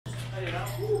All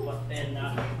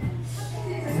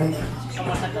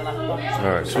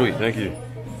right, sweet. Thank you.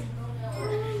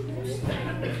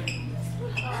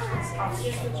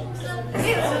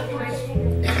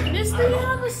 Mister, you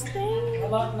have a stain?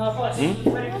 Hmm?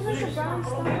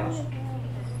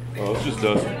 Oh, it's just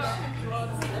dust.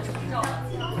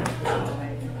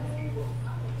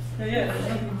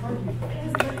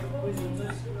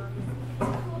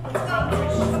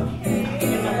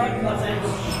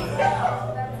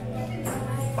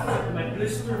 My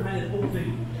blister, man, whole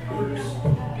thing hurts.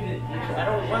 I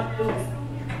don't want to.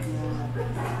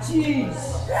 Jeez.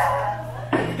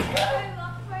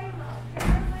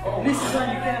 This is when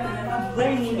you can have I'm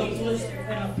blaming the blister.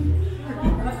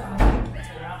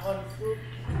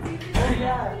 Oh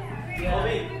yeah.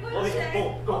 Bobby,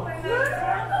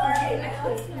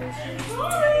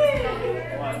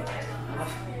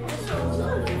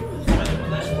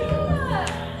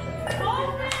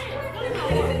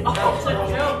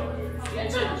 go.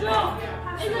 It's a joke.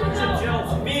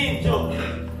 A mean joke.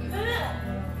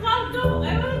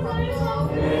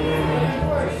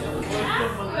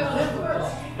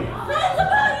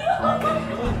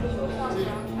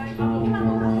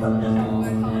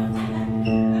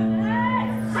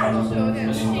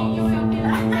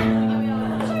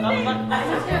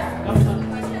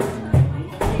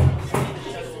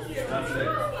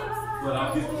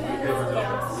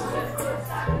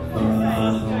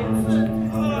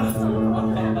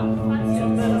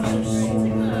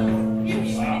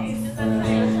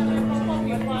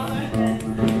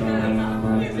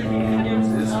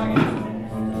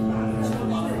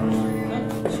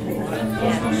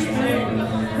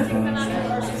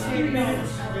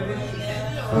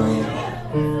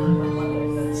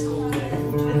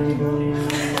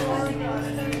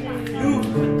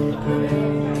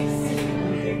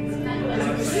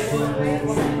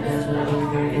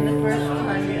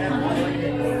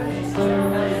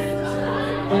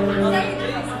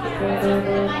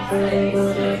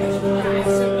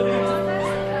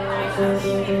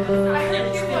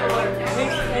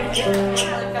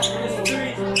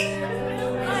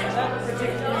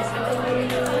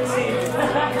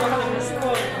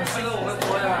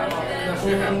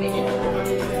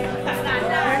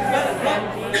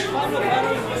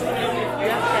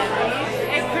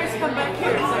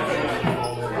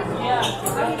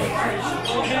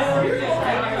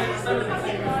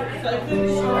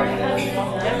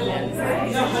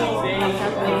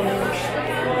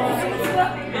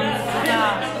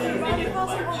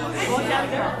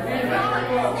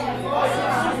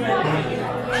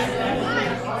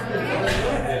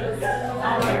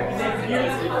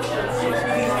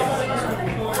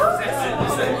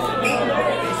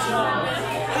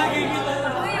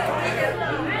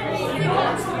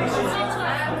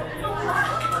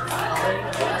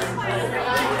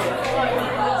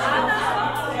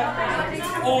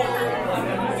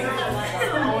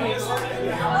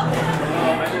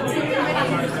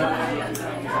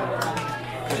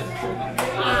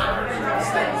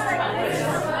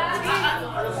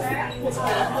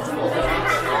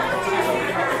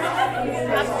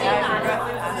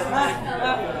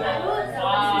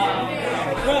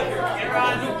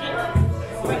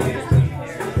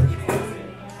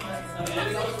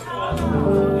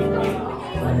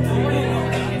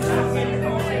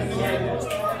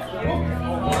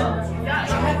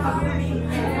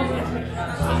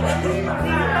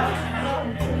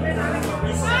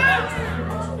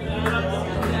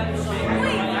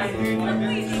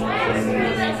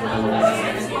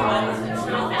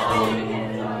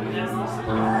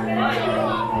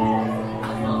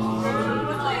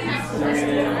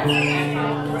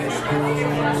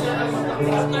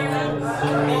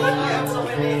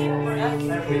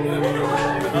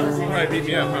 Beat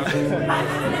me up, huh?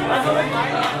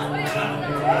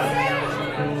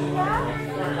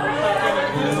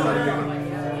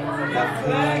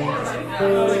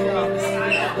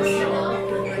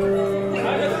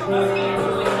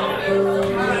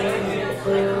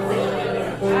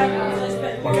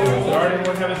 Alright,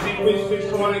 everyone have a seat, please. Please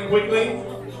come on in quickly.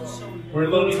 We're a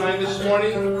little behind this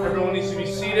morning. Everyone needs to be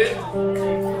seated.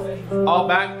 All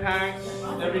backpacks,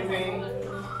 everything,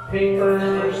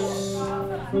 papers,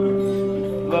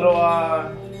 little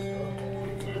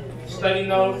study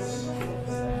notes.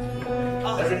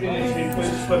 Everything needs to be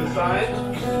please put aside.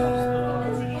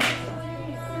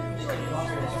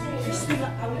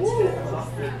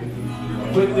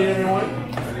 Quickly, everyone.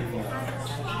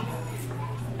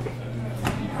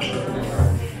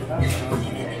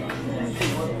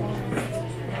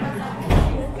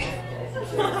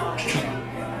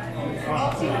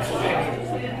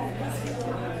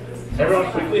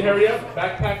 Everyone quickly hurry up.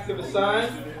 Backpacks to the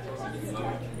side.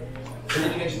 Ready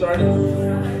to get started?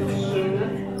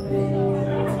 Soon.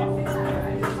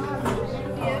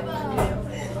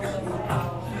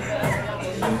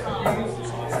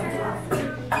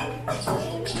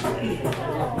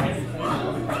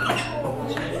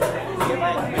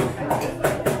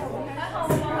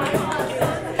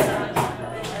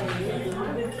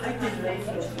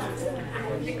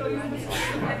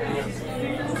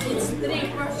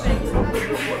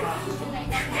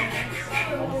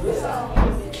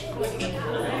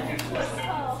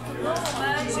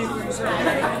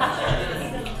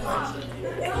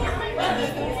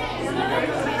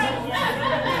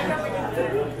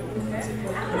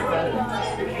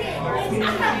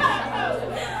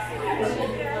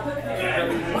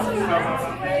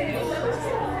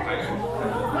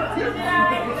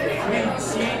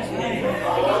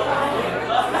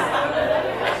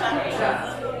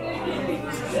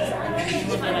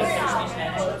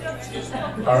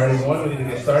 All right, everyone, we need to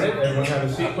get started. Everyone have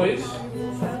a seat, please.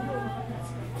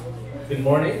 Good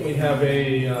morning. We have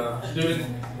a student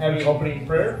having opening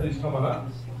prayer. Please come on up.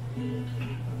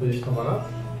 Please come on up.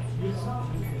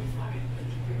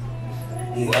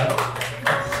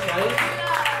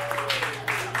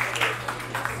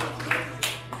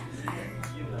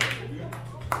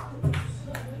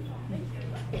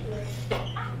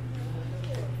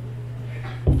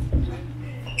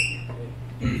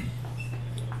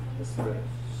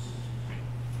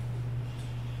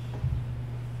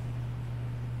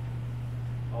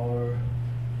 Our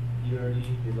dearly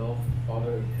beloved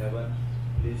Father in heaven,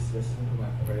 please listen to my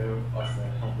prayer as I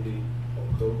humbly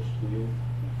approach to you.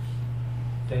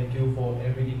 Thank you for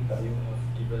everything that you have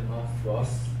given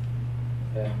us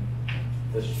and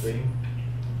the strength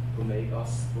to make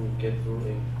us to get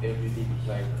through everything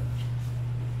like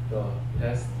the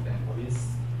test and quiz,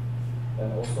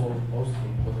 and also most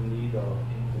importantly the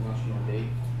International Day.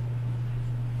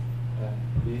 And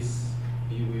please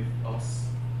be with us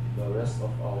the rest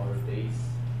of our days.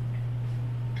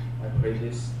 I pray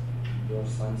this in your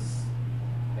Son's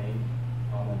name.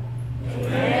 Amen.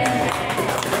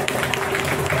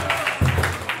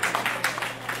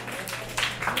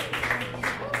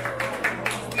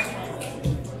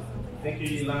 Thank you,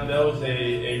 Yolanda. That was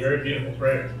a very beautiful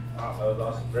prayer. Wow, that was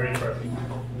awesome. Very impressive.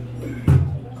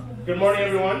 Good morning,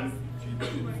 everyone.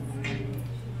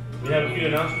 We have a few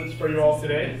announcements for you all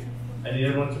today. I need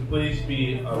everyone to please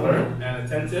be alert and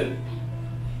attentive.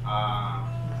 All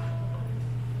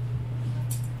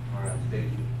right, thank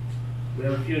you. We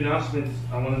have a few announcements.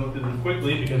 I want to go through them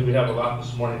quickly because we have a lot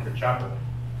this morning for chapel.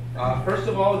 First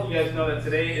of all, you guys know that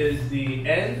today is the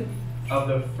end of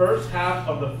the first half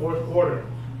of the fourth quarter.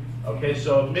 Okay,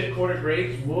 so mid-quarter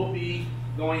grades will be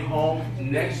going home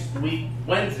next week,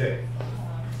 Wednesday.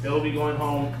 They'll be going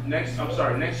home next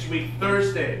week,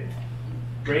 Thursday.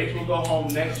 Grades will go home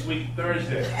next week,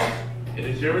 Thursday. It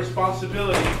is your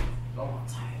responsibility.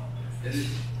 It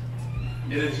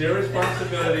is your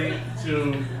responsibility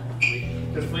to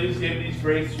please give these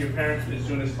grades to your parents as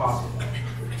soon as possible.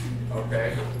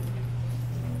 Okay?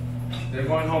 They're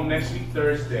going home next week,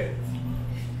 Thursday.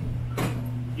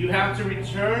 You have to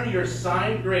return your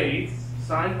signed grades,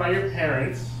 signed by your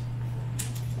parents.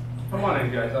 Come on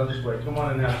in, guys. I'll just wait. Come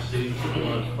on and have a seat. Come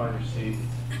on, find your seat.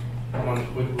 Come on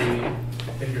quickly.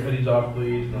 Take your hoodies off,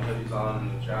 please. No hoodies on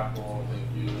in the chapel. Thank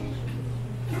you.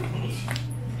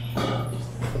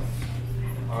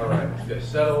 All right, let's get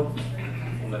settled.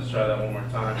 And let's try that one more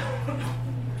time.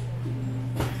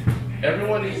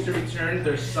 Everyone needs to return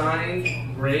their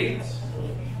signed grades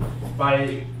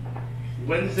by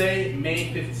Wednesday,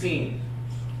 May 15th.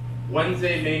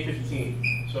 Wednesday, May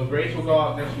 15th. So grades will go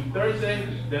out next week, Thursday.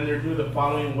 Then they're due the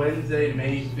following Wednesday,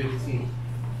 May 15th.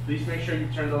 Please make sure you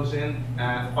turn those in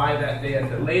by that day at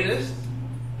the latest.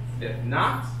 If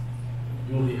not,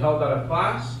 you will be held out of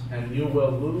class and you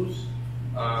will lose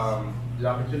the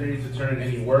opportunity to turn in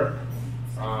any work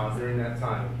during that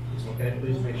time. Okay,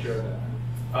 please make sure of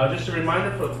that. Just a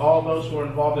reminder for all those who are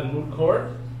involved in moot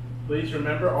court, please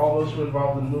remember all those who are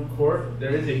involved in moot court,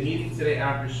 there is a meeting today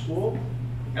after school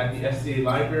at the SDA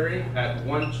library at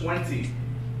 1:20.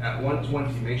 At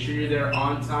 1:20. Make sure you're there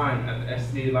on time at the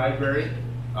SDA library.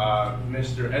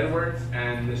 Mr. Edwards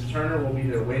and Ms. Turner will be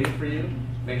there waiting for you.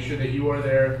 Make sure that you are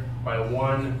there by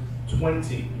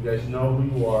 1:20. You guys know who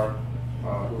you are,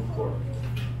 moot court.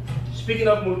 Speaking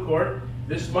of moot court,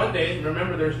 this Monday,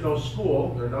 remember there's no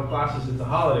school, there are no classes, it's a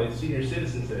holiday, it's Senior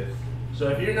Citizen Day. So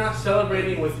if you're not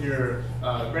celebrating with your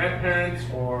grandparents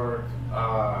or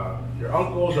your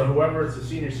uncles or whoever is a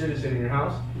senior citizen in your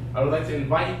house, I would like to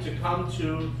invite you to come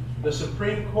to the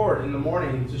Supreme Court in the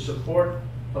morning to support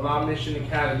Palau Mission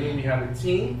Academy. We have a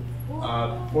team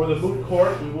For the moot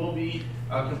court, we will be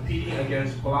competing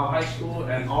against Palau High School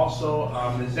and also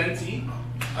Mizenti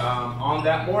on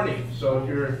that morning. So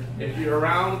if you're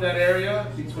around that area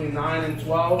between 9 and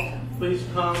 12, please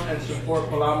come and support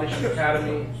Palau Mission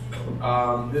Academy.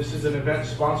 This is an event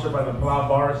sponsored by the Palau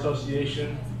Bar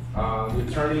Association. The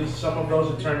attorneys, some of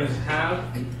those attorneys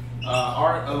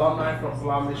are alumni from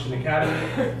Palau Mission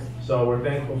Academy, so we're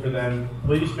thankful for them.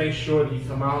 Please make sure that you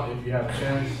come out if you have a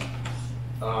chance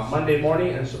Monday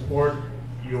morning and support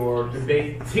your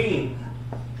debate team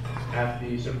at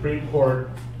the Supreme Court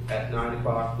at 9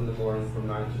 o'clock in the morning from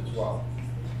 9 to 12.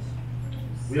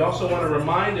 We also want to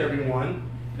remind everyone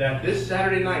that this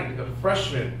Saturday night, the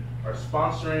freshmen are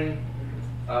sponsoring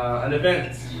an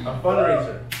event, a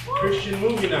fundraiser, Christian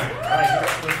movie night. All right, give it up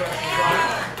for the freshmen.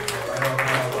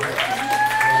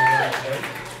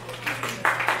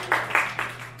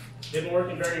 They've been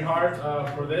working very hard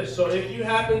for this. So if you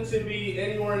happen to be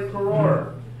anywhere in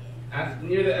Koror,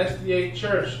 near the SDA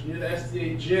church, near the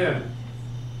SDA gym,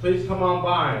 please come on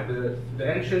by. The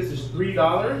entrance is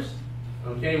 $3,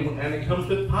 okay, and it comes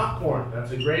with popcorn.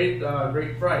 That's a great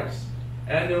price.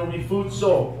 And there will be food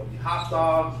sold. There'll be hot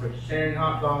dogs, vegetarian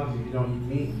hot dogs if you don't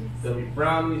eat meat. There'll be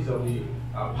brownies, there'll be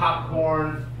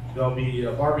popcorn, there'll be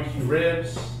barbecue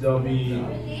ribs, there'll be...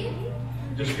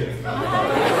 Just kidding.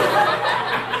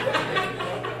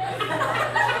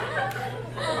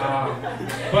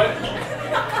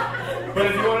 But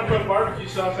if you want to put barbecue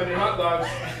sauce on your hot dogs,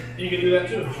 you can do that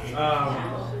too.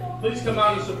 Please come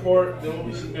out and support. There will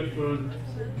be some good food.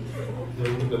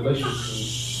 There will be delicious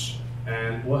food.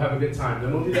 And we'll have a good time. The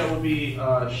movie that will be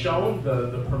shown,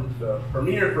 the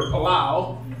premiere for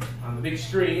Palau on the big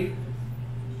screen,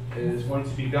 is going to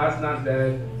be God's Not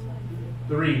Dead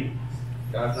 3.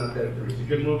 God's Not Dead 3. It's a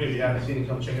good movie. If you haven't seen it,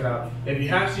 come check it out. If you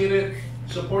have seen it,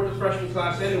 support the freshman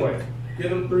class anyway. Give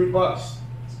them $3.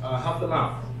 Help them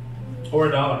out. Or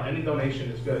 $1. Any donation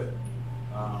is good.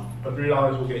 But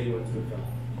 $3 will get you into the film.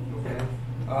 Okay.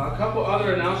 A couple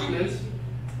other announcements.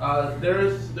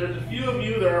 There's a few of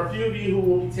you. There are a few of you who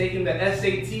will be taking the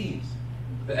SATs.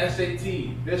 The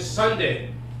SAT this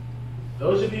Sunday.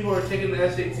 Those of you who are taking the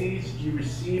SATs, you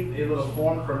received a little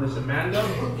form from Miss Amanda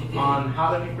on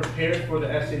how to be prepared for the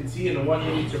SAT and what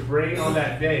you need to bring on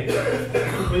that day.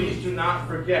 Please do not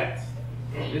forget.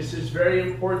 This is very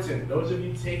important. Those of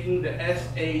you taking the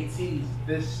SATs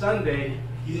this Sunday,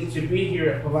 you need to be here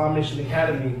at Palau Mission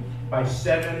Academy by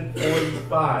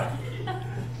 7:45.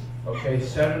 Okay,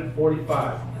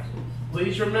 7:45.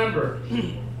 Please remember,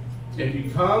 if you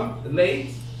come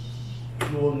late,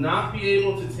 you will not be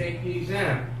able to take the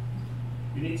exam.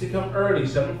 You need to come early,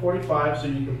 7:45, so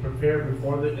you can prepare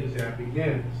before the exam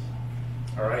begins.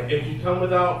 All right, if you come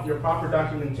without your proper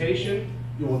documentation,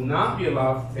 you will not be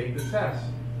allowed to take the test.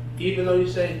 Even though you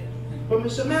say, but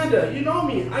Miss Amanda, you know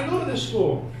me, I go to this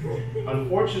school.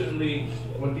 Unfortunately,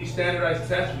 with these standardized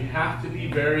tests, we have to be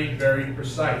very, very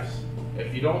precise.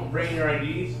 If you don't bring your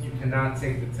IDs, you cannot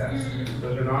take the test.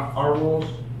 Those are not our rules,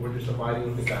 we're just abiding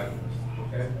with the guidelines,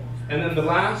 okay? And then the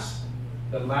last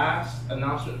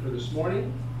announcement for this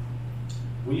morning,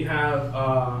 we have,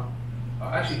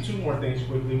 actually two more things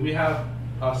quickly. We have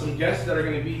some guests that are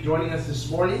going to be joining us this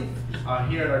morning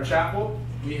here at our chapel.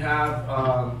 We have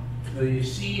the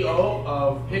CEO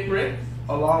of Pickerick,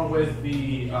 along with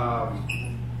the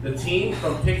team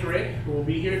from Pickerick, who will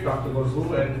be here, Dr.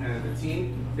 Lozu and the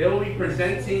team. They will be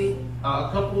presenting a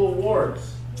couple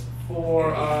awards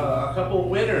for a couple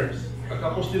winners, a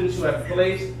couple students who have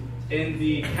placed in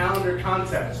the calendar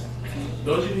contest.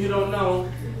 Those of you who don't know,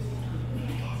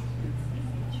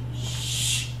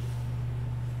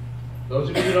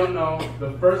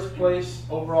 the first place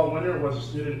overall winner was a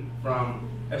student from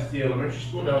SDA Elementary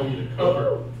School. That will be the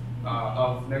cover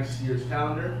of next year's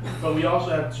calendar. But we also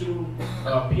have two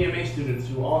PMA students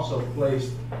who also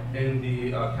placed in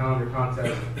the calendar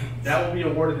contest. That will be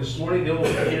awarded this morning. They will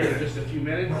be here in just a few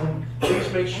minutes.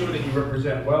 Please make sure that you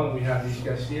represent well when we have these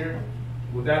guests here.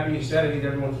 With that being said, I need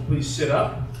everyone to please sit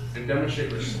up and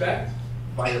demonstrate respect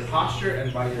by your posture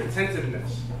and by your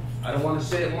attentiveness. I don't want to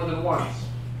say it more than once.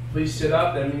 Please sit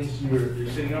up. That means you're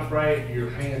sitting upright,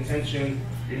 you're paying attention,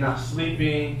 you're not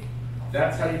sleeping.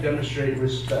 That's how you demonstrate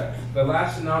respect. The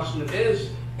last announcement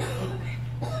is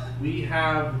we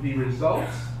have the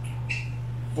results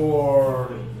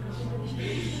for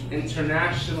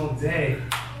International Day.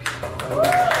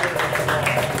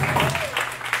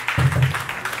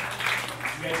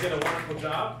 You guys did a wonderful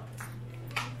job.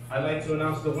 I'd like to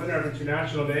announce the winner of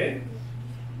International Day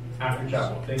after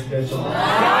chapel. Thank you guys so much.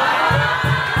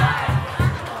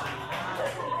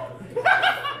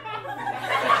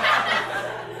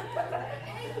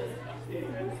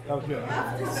 That up here.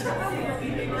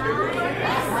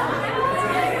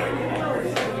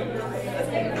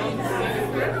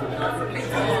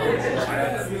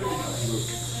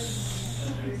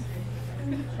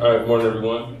 All right, good morning,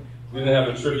 everyone. We didn't have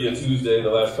a Trivia Tuesday the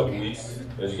last couple weeks.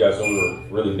 As you guys know, we were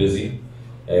really busy.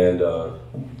 And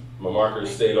my markers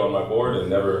stayed on my board and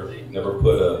never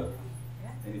put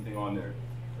anything on there.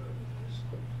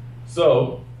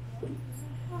 So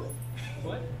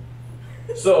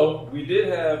we did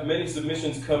have many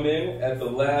submissions come in at the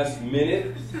last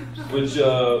minute, which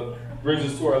brings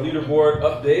us to our leaderboard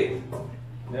update.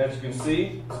 And as you can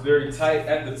see, it's very tight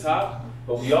at the top,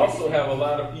 but we also have a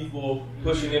lot of people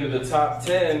pushing into the top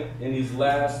 10 in these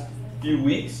last few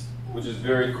weeks, which is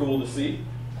very cool to see.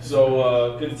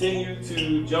 So continue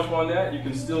to jump on that. You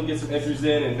can still get some entries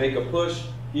in and make a push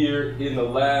here in the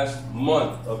last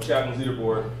month of Chapman's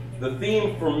leaderboard. The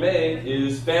theme for May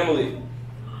is family.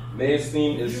 May's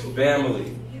theme is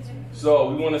family. So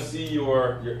we want to see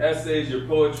your essays, your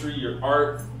poetry, your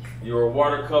art, your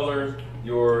watercolor,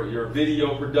 your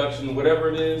video production, whatever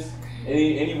it is,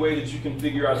 any way that you can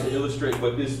figure out to illustrate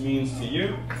what this means to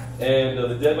you. And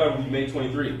the deadline will be May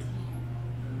 23,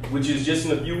 which is just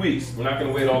in a few weeks. We're not going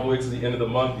to wait all the way to the end of the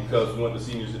month because we want the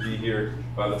seniors to be here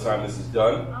by the time this is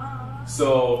done.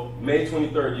 So May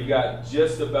 23rd, you got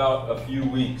just about a few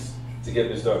weeks to get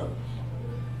this done.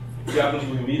 Chaplains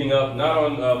will be meeting up, not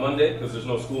on Monday, because there's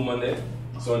no school Monday,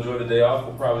 so enjoy the day off.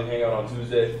 We'll probably hang out on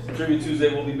Tuesday. Tribute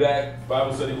Tuesday will be back.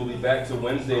 Bible study will be back to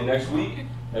Wednesday next week,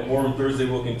 and War Room Thursday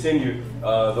will continue.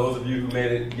 Those of you who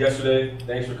made it yesterday,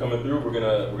 thanks for coming through. We're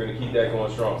gonna keep that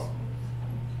going strong.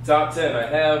 Top 10, I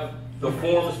have the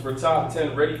forms for top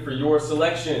 10 ready for your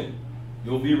selection.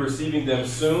 You'll be receiving them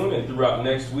soon and throughout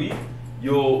next week.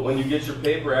 When you get your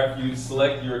paper after you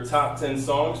select your top 10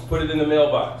 songs, put it in the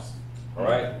mailbox, all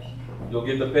right? You'll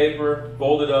get the paper,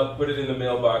 fold it up, put it in the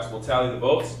mailbox. We'll tally the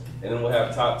votes, and then we'll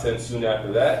have top 10 soon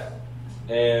after that.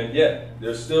 And yeah,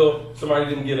 there's still, somebody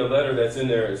didn't get a letter that's in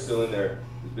there. It's still in there.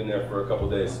 It's been there for a couple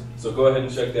days. So go ahead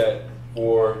and check that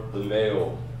for the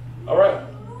mail. All right.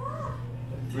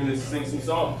 We're going to sing some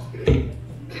songs.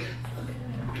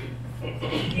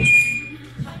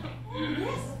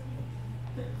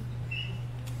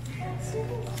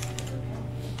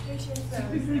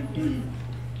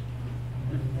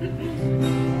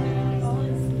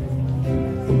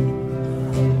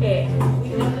 Okay,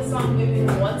 we've done this song maybe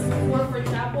once before for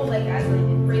chapel, like as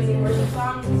a praise and worship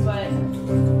song, but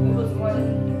it was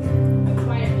one a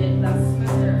choir did last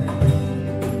semester.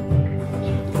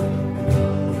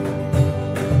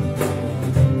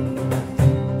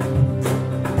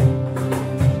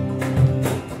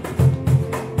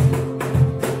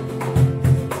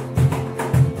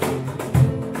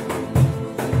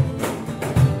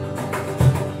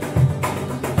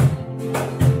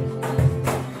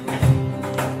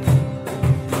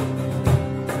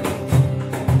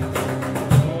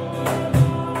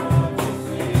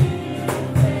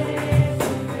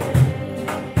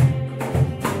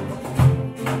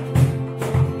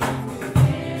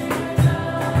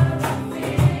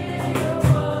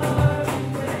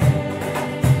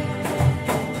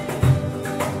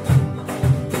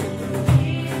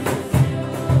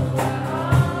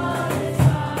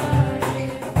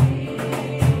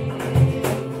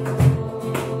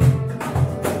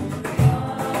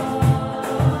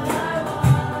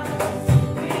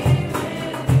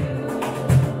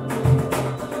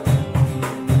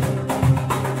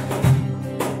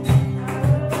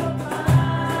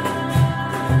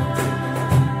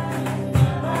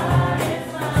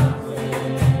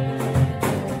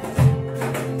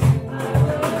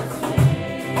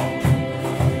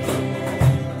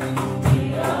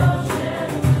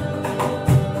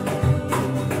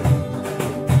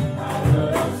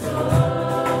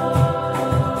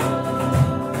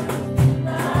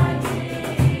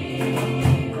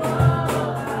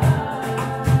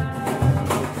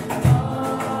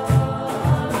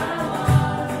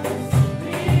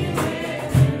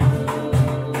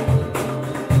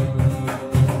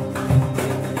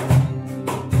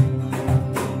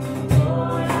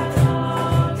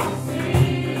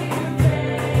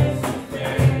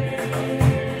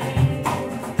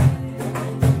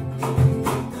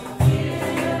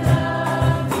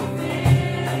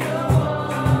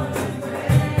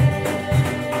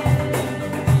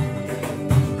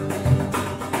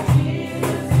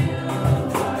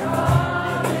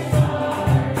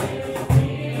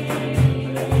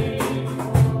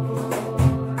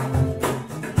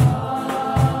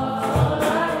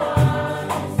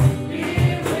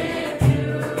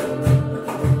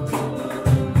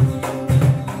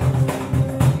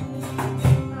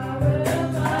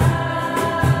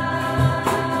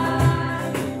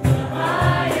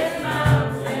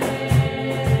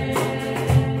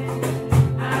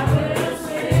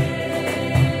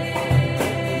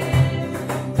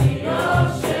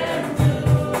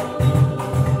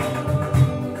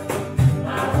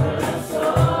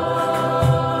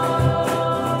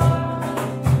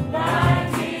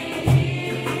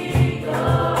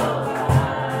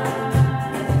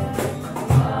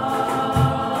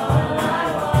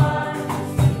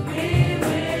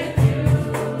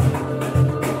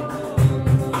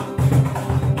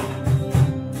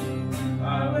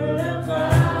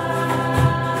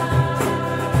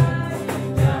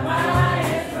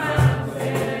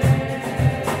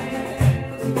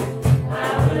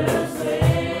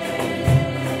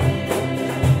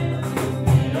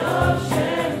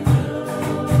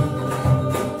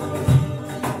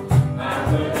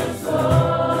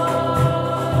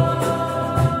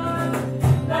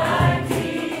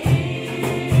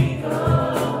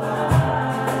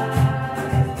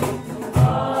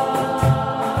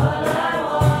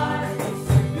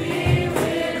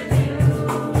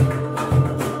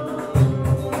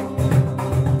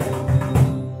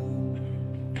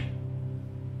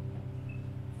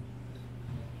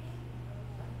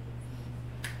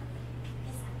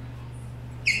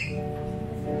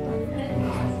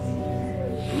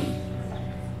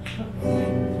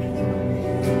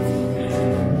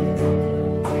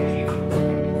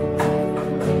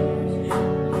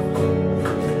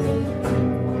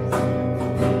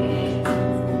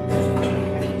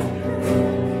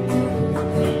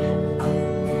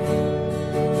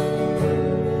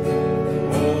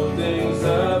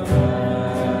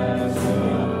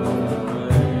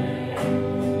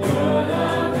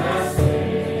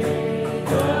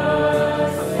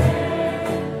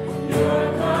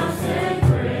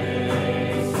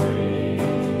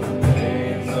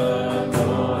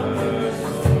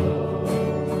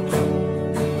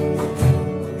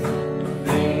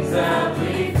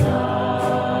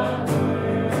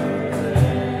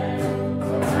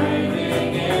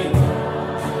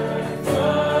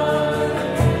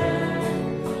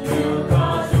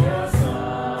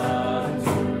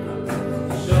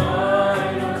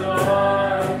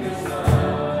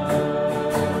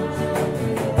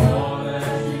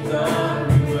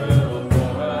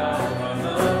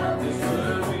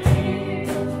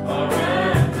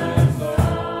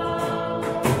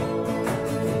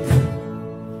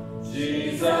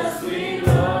 Oh,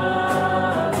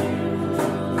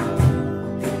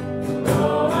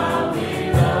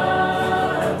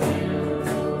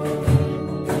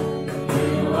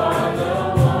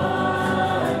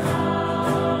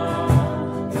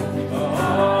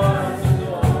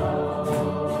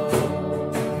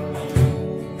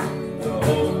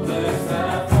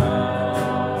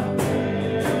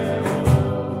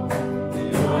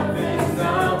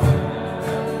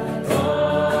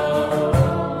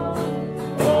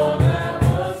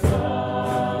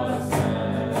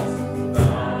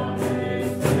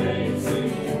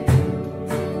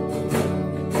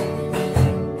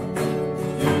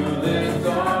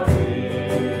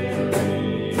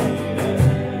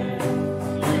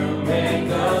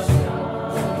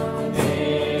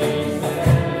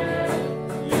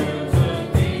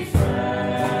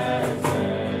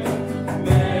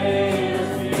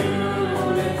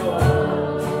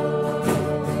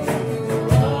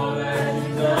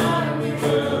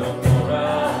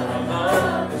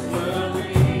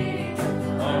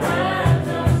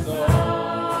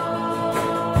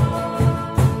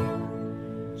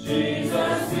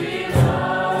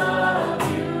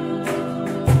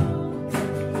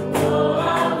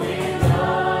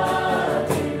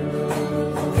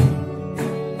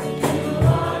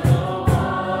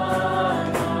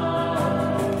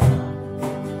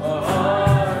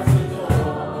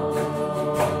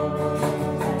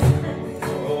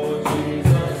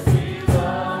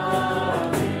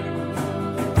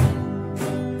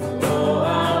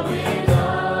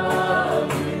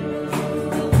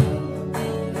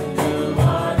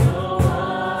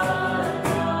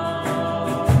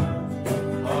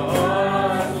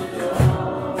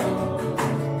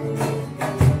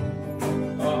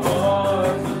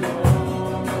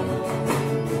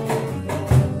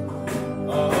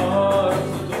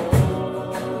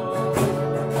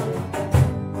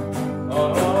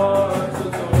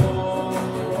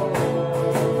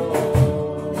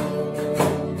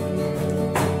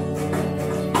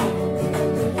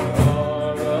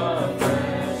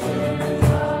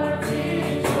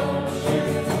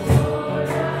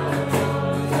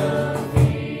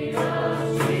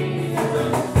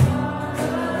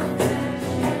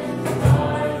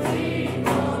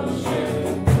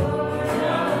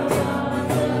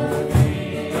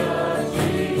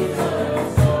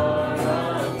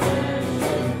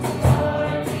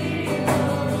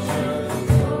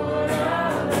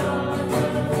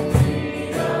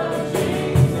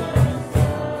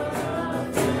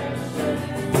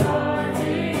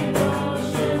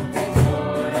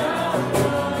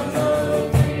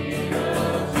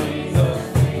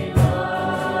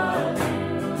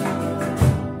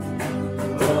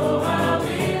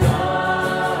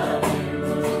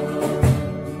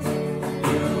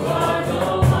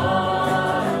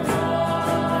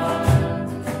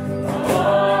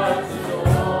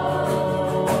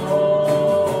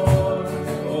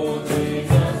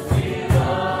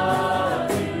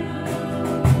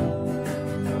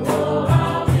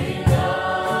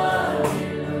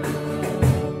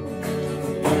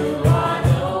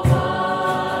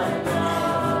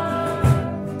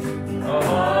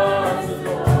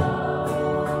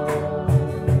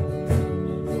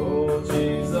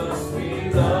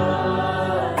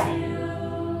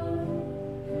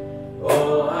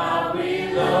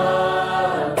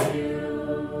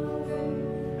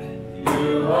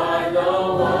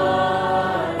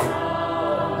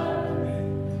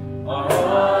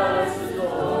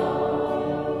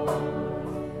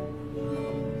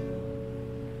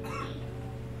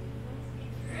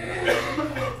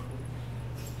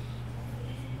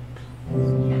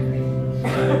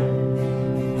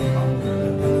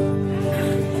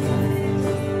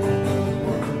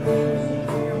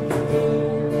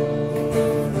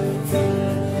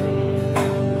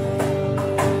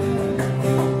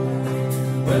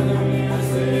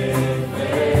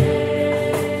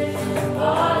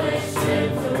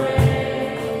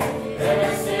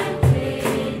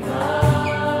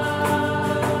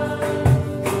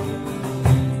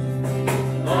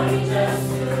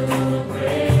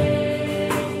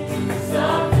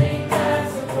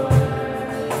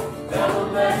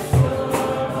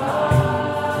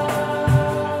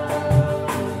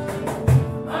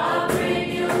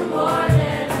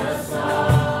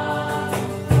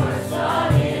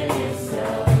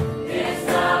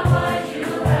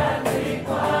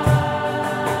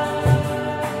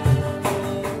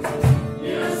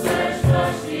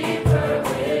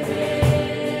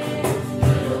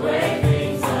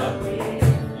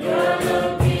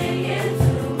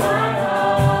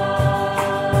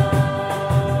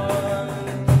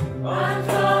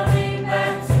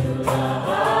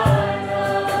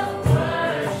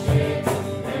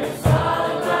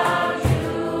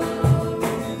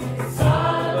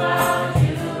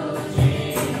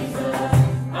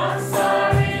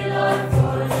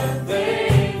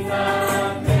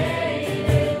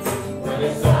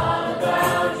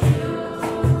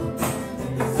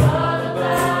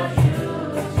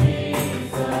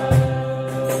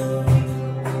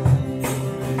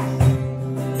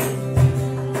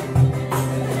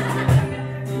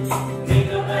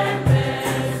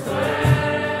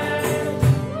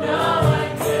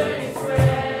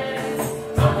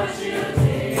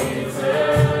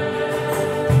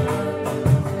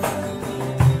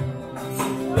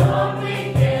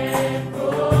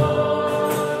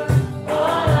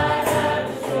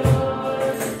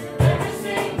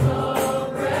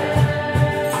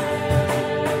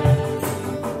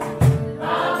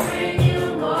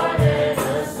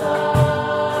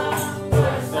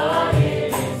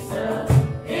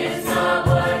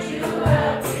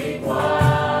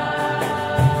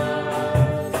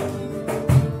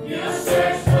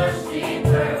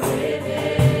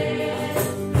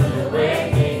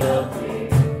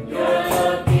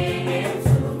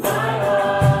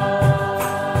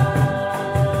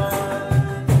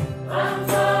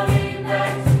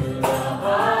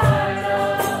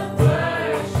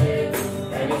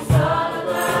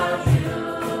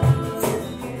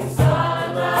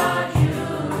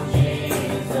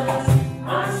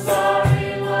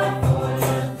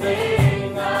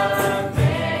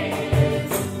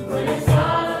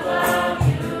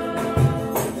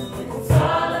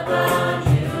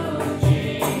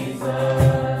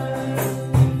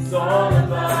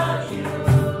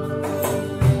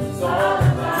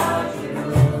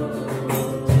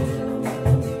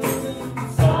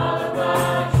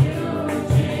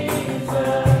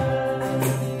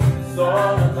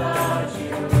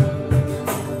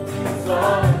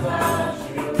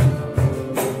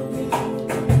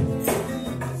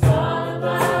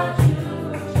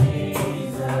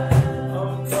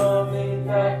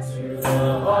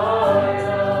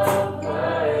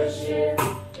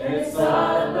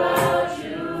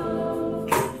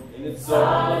 It's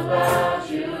all about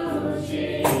you,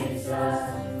 Jesus.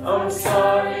 I'm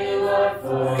sorry, Lord,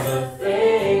 for the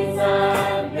things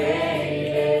I've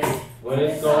made it. When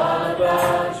it's all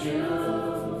about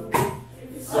you,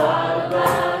 it's all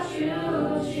about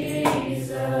you,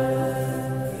 Jesus.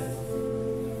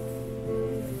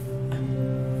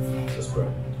 Let's pray.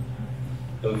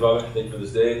 Heavenly Father, thank you for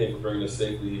this day. Thank you for bringing us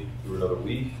safely through another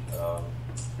week.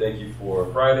 Thank you for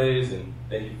Fridays, and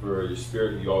thank you for your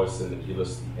spirit you always send to give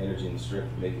us the energy and the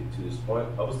strength to make it to this point.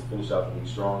 Help us to finish out the week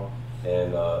strong,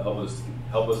 and help us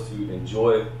to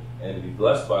enjoy and to be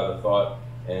blessed by the thought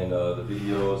and the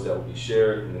videos that will be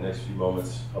shared in the next few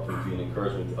moments, helping to be an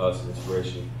encouragement to us and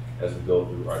inspiration as we go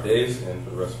through our days and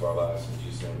for the rest of our lives. In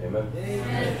Jesus' name, amen.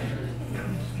 Amen.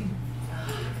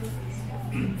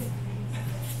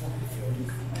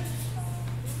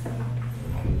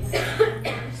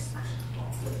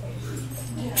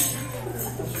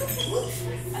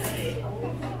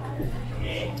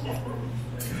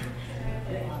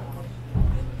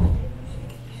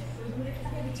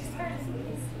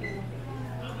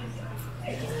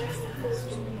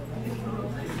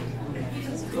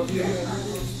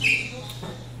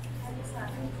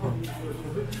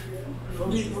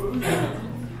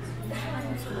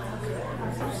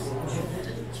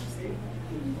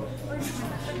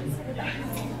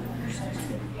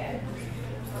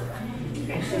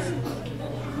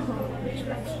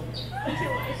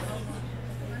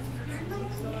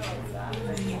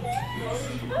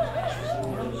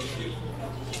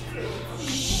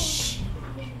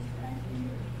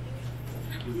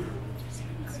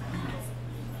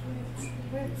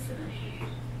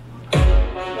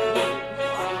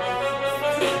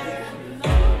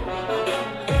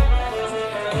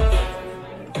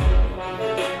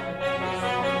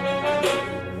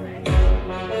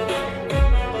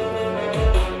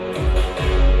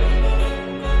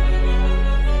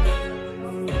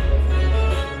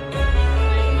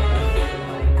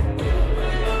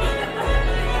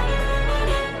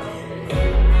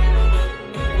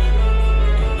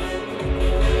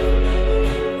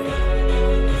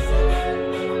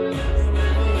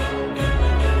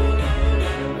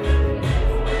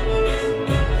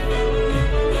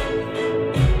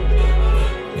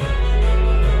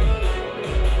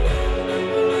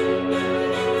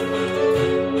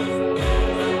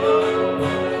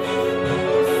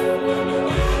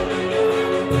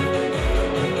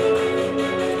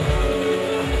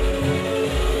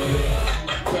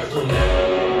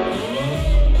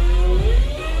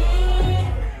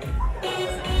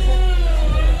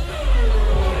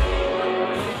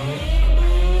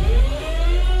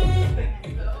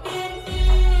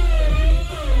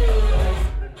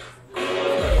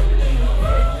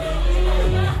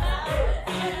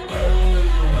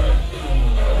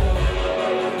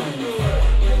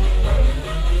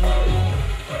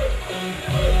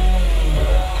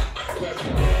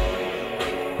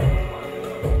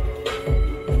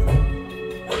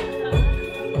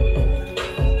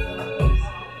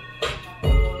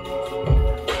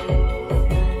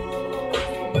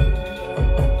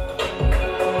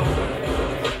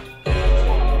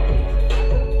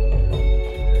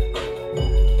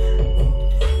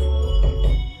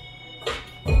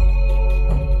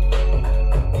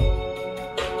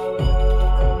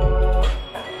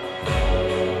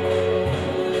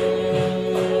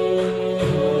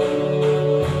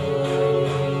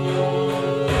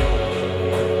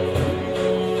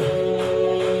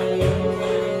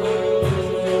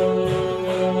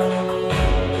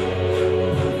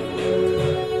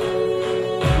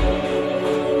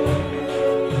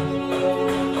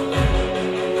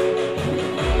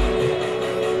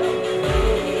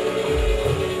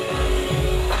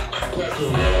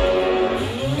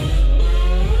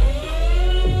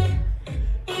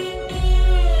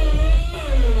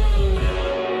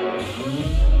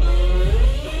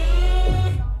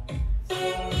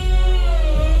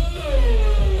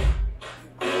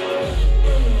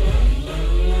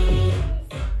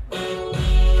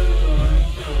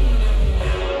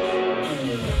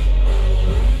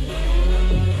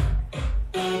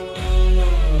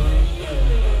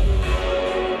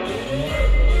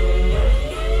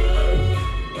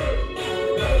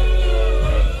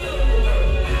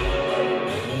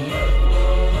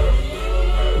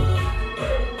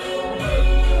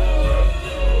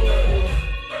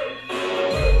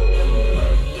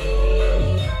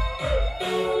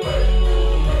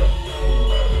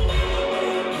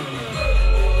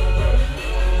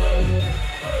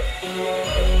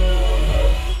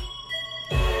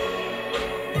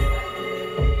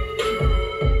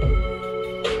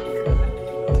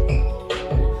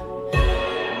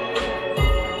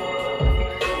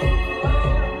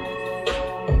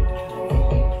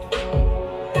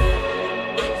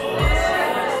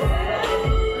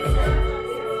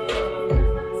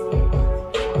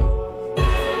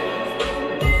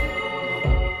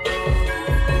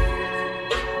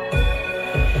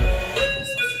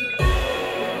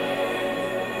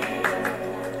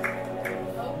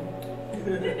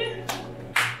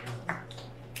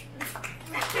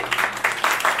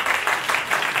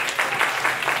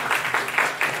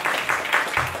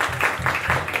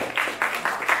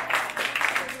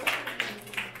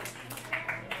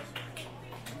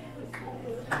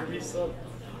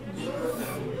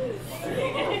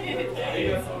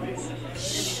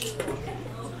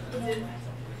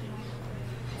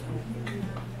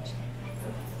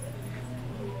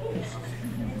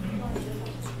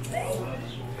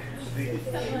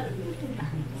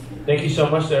 Thank you so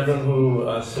much to everyone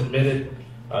who submitted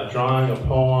a drawing, a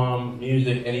poem,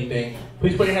 music, anything.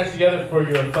 Please put your hands together for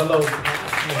your fellow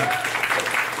classmates.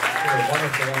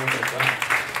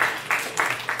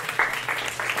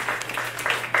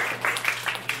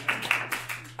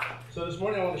 So this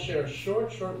morning I want to share a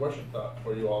short worship thought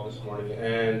for you all this morning.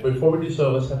 And before we do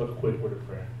so, let's have a quick word of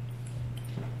prayer.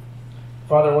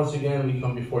 Father, once again, we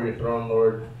come before your throne,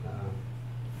 Lord,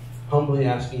 humbly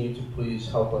asking you to please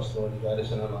help us, Lord, and guide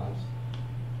us in our lives.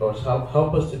 Lord,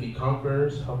 help us to be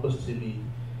conquerors. Help us to be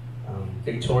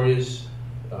victorious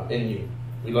in you.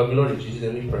 We love you, Lord. In Jesus'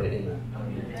 name we pray. Amen.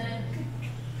 Amen.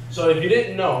 So if you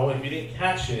didn't know, if you didn't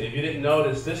catch it, if you didn't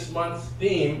notice, this month's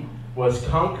theme was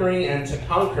conquering and to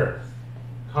conquer.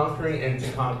 Conquering and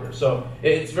to conquer. So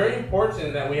it's very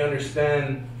important that we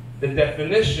understand the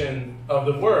definition of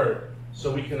the word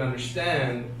so we can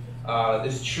understand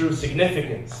its true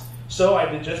significance. So I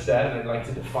did just that, and I'd like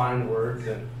to define words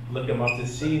and look them up to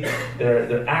see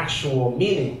their actual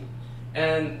meaning.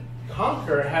 And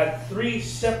conquer had three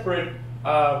separate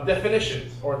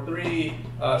definitions, or three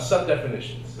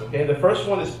sub-definitions. Okay, the first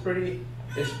one is pretty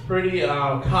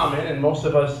common, and most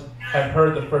of us have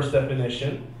heard the first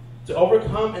definition: to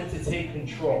overcome and to take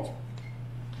control.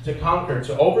 To conquer,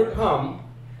 to overcome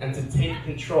and to take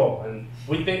control. And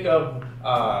we think of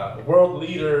world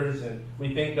leaders, and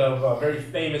we think of very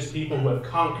famous people who have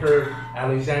conquered: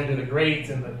 Alexander the Great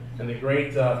and the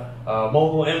great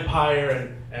Mogul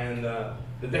Empire, and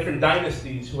the different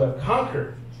dynasties who have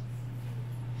conquered.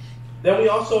 Then we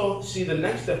also see the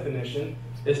next definition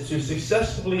is to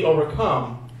successfully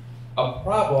overcome a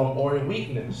problem or a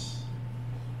weakness.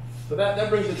 So that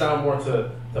brings it down more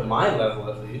to my level,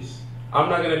 at least. I'm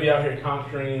not going to be out here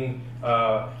conquering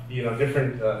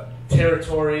different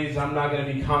territories. I'm not going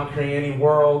to be conquering any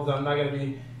worlds. I'm not going to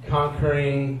be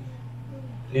conquering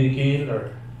Nidikil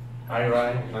or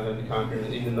Irai. I'm not going to be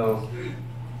conquering, even though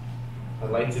I'd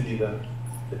like to be the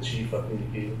chief of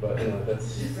Nidikil, but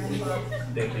that's,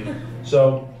 thank you.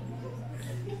 So,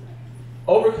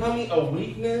 overcoming a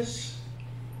weakness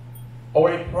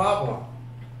or a problem.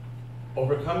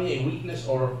 Overcoming a weakness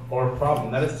or a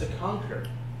problem, that is to conquer.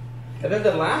 And then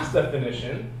the last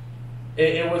definition,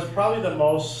 it was probably the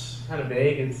most kind of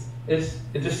vague. It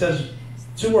just says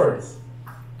two words: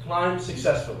 climb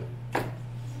successfully.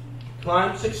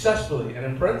 Climb successfully, and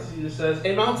in parentheses it says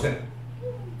a mountain.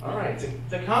 All right,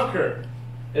 to conquer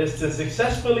is to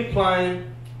successfully climb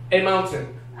a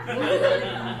mountain.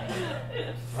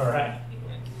 All right.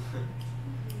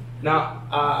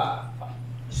 Now,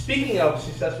 speaking of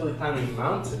successfully climbing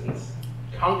mountains,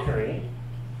 conquering,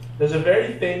 there's a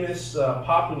very famous,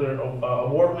 popular,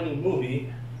 award-winning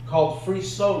movie called Free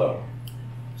Solo.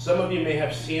 Some of you may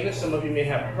have seen it, some of you may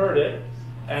have heard it,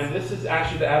 and this is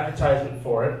actually the advertisement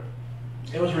for it.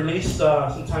 It was released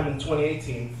sometime in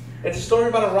 2018. It's a story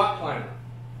about a rock climber,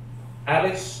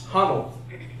 Alex Honnold,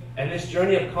 and his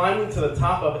journey of climbing to the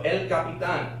top of El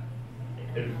Capitan,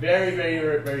 a very,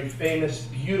 very, very famous,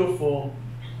 beautiful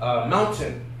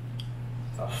mountain,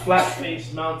 a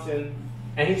flat-faced mountain,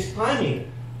 and he's climbing it.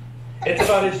 It's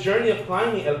about his journey of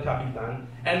climbing El Capitan,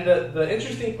 and the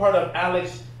interesting part of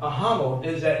Alex Honnold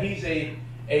is that he's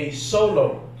a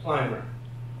solo climber,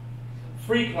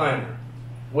 free climber,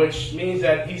 which means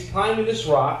that he's climbing this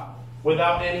rock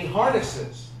without any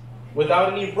harnesses,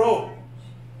 without any rope,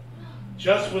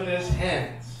 just with his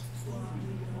hands.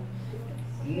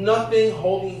 Nothing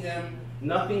holding him,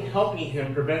 nothing helping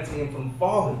him, preventing him from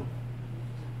falling.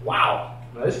 Wow,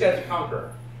 now this guy's a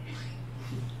conqueror.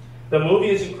 The movie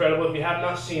is incredible. If you have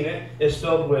not seen it, it's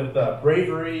filled with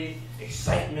bravery,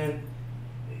 excitement,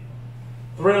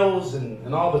 thrills,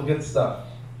 and all the good stuff.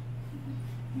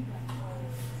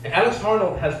 And Alex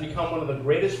Honnold has become one of the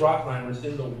greatest rock climbers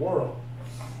in the world.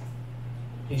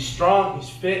 He's strong, he's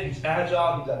fit, he's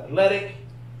agile, he's athletic,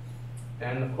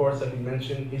 and of course, as we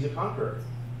mentioned, he's a conqueror.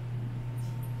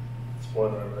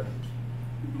 Spoiler alert.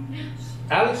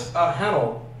 Alex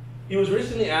Honnold, he was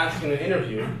recently asked in an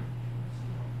interview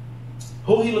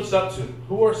who he looks up to,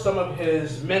 who are some of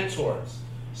his mentors,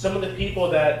 some of the people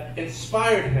that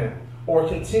inspired him or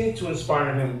continue to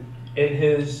inspire him in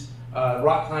his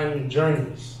rock climbing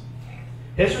journeys.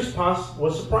 His response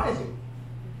was surprising.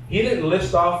 He didn't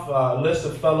list off a list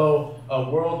of fellow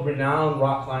world-renowned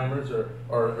rock climbers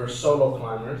or solo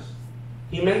climbers.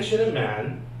 He mentioned a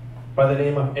man by the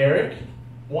name of Eric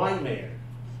Weinmayer.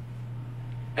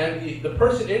 And the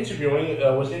person interviewing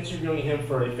was interviewing him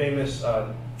for a famous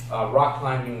rock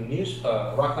climbing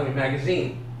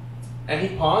magazine. And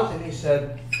he paused and he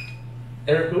said,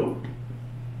 "Eric who?"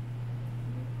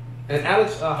 And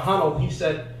Alex Honnold, he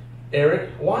said,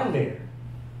 "Eric Weinmayer."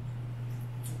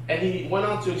 And he went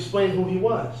on to explain who he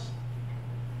was.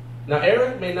 Now,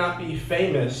 Eric may not be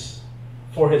famous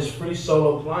for his free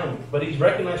solo climbing, but he's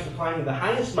recognized for climbing the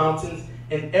highest mountains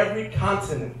in every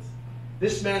continent.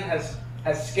 This man has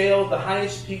scaled the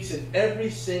highest peaks in every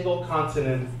single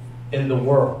continent in the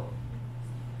world.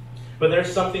 But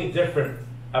there's something different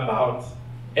about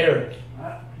Eric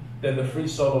than the free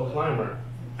solo climber,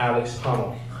 Alex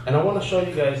Hummel. And I want to show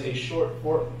you guys a short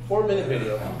 4-minute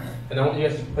video, and I want you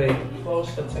guys to pay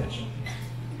close attention.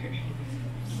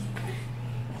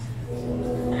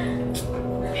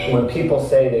 When people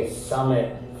say they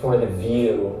summit for the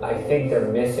view, I think they're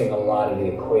missing a lot of the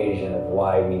equation of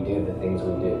why we do the things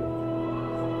we do.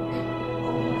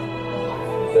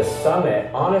 The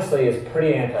summit, honestly, is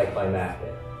pretty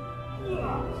anticlimactic.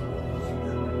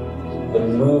 The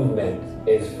movement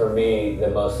is, for me, the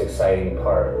most exciting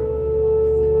part.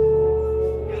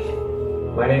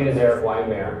 My name is Eric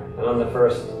Weinmeier, and I'm the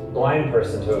first blind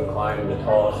person to have climbed the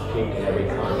tallest peak in every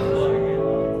continent.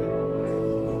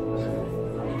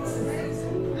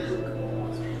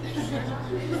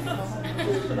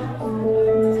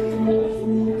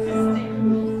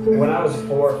 When I was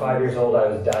 4 or 5 years old, I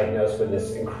was diagnosed with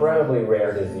this incredibly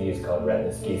rare disease called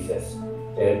retinoschisis.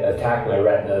 It attacked my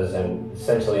retinas and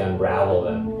essentially unraveled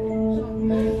them.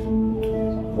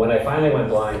 When I finally went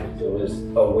blind, it was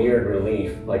a weird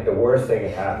relief, like the worst thing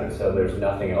had happened, so there's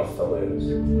nothing else to lose.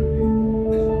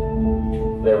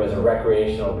 There was a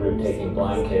recreational group taking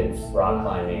blind kids rock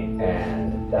climbing,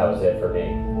 and that was it for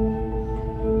me.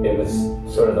 It was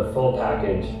sort of the full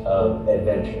package of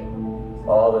adventure.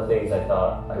 All the things I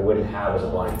thought I wouldn't have as a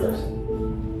blind person.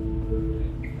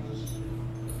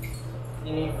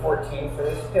 You need 14 for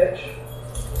this pitch?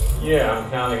 Yeah, I'm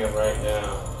counting them right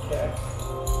now. Okay.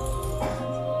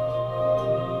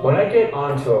 When I get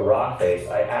onto a rock face,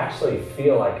 I actually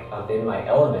feel like I'm in my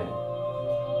element.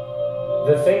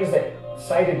 The things that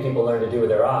sighted people learn to do with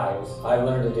their eyes, I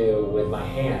learned to do with my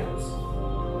hands.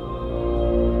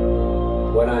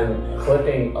 When I'm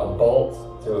clipping a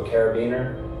bolt to a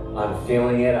carabiner, I'm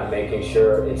feeling it, I'm making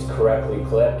sure it's correctly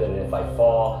clipped, and if I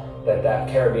fall, that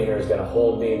carabiner is going to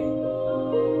hold me.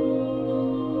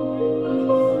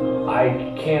 I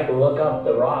can't look up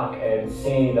the rock and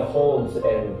see the holds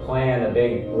and plan a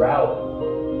big route.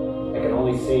 I can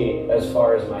only see as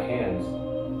far as my hands.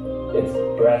 It's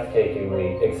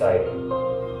breathtakingly exciting.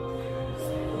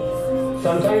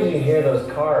 Sometimes you hear those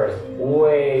cars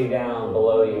way down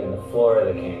below you in the floor of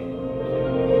the canyon.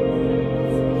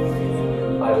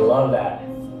 I love that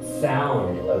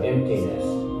sound of emptiness.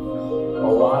 A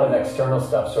lot of external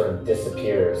stuff sort of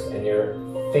disappears, and you're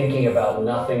thinking about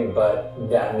nothing but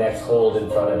that next hold in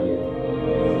front of you.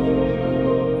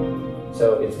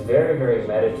 So it's very, very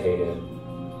meditative,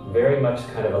 very much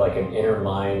kind of like an inner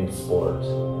mind sport.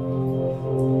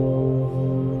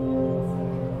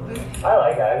 I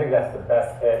like that. I think that's the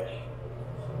best pitch.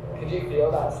 Could you feel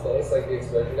that space, like the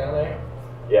exposure down there?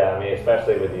 Yeah, I mean,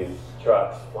 especially with these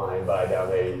trucks flying by down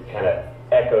there, it kind of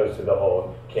echoes through the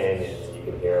whole canyon, and you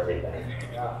can hear everything.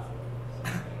 Yeah.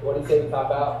 What do you say we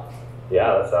top out?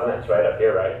 Yeah, the summit's right up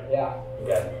here, right? Yeah.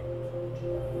 Okay.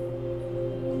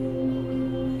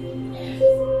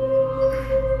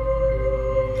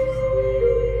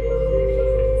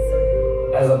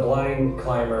 As a blind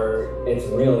climber, it's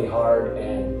really hard,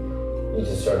 and you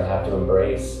just sort of have to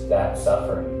embrace that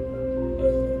suffering.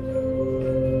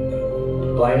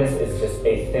 Blindness is just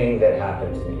a thing that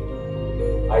happened to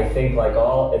me. I think, like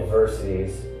all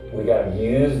adversities, we got to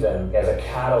use them as a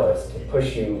catalyst to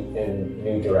push you in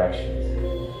new directions.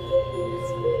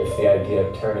 It's the idea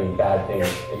of turning bad things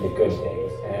into good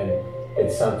things, and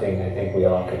it's something I think we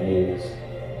all could use.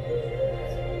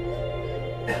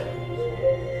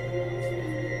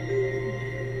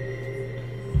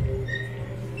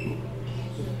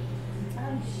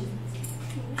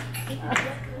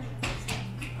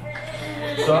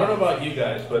 So I don't know about you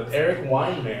guys, but Eric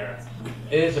Weinmeier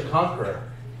is a conqueror.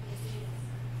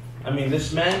 I mean,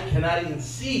 this man cannot even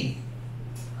see.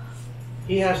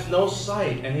 He has no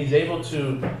sight, and he's able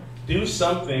to do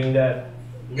something that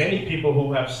many people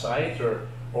who have sight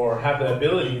or have the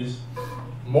abilities,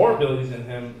 more abilities than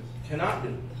him, cannot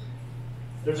do.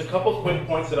 There's a couple quick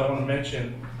points that I want to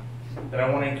mention that I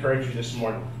want to encourage you this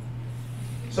morning.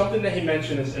 Something that he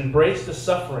mentioned is embrace the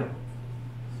suffering.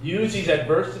 Use these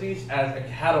adversities as a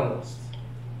catalyst.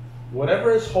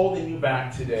 Whatever is holding you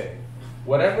back today,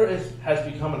 whatever has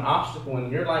become an obstacle in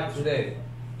your life today,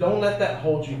 don't let that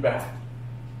hold you back.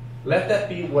 Let that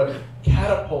be what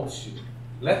catapults you.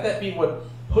 Let that be what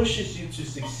pushes you to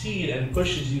succeed and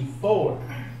pushes you forward.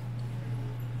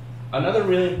 Another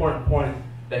really important point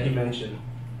that he mentioned,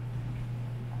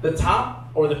 the top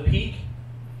or the peak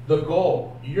the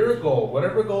goal, your goal,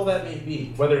 whatever goal that may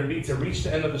be, whether it be to reach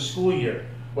the end of the school year,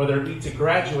 whether it be to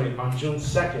graduate on June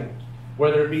 2nd,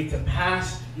 whether it be to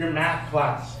pass your math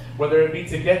class, whether it be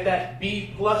to get that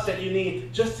B+ that you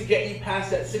need just to get you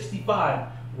past that 65,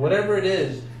 whatever it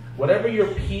is, whatever your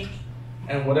peak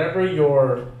and whatever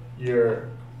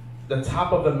the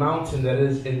top of the mountain that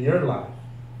is in your life,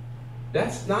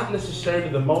 that's not necessarily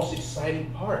the most exciting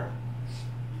part.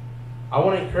 I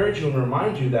want to encourage you and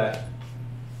remind you that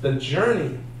the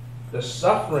journey, the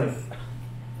suffering,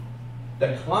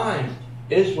 the climb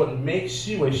is what makes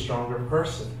you a stronger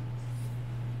person.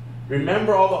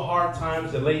 Remember all the hard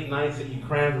times, the late nights that you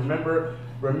crammed.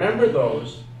 Remember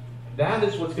those. That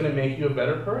is what's going to make you a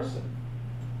better person.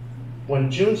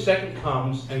 When June 2nd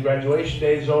comes and graduation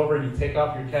day is over, you take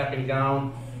off your cap and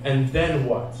gown, and then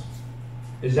what?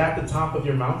 Is that the top of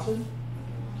your mountain?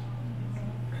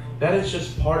 That is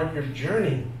just part of your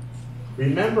journey.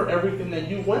 Remember everything that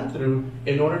you went through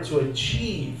in order to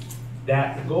achieve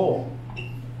that goal.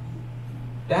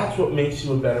 That's what makes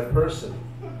you a better person.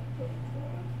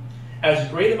 As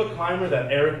great of a climber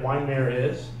that Eric Weinmeier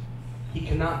is, he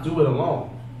cannot do it alone.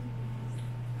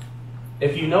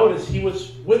 If you notice, he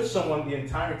was with someone the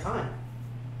entire time,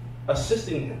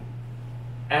 assisting him.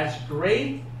 As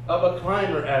great of a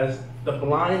climber as the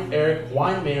blind Eric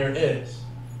Weinmeier is,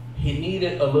 he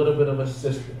needed a little bit of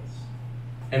assistance.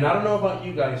 And I don't know about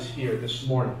you guys here this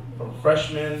morning, from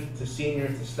freshmen to senior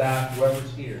to staff,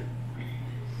 whoever's here.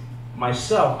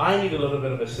 Myself, I need a little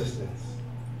bit of assistance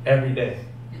every day.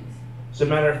 As a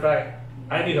matter of fact,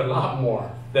 I need a lot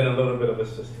more than a little bit of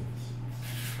assistance.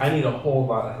 I need a whole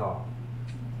lot of help.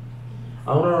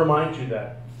 I want to remind you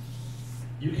that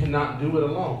you cannot do it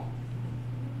alone.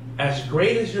 As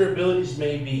great as your abilities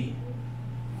may be,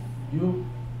 you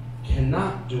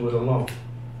cannot do it alone.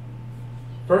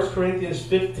 1 Corinthians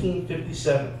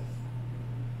 15:57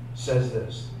 says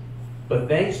this, "But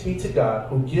thanks be to God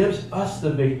who gives us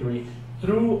the victory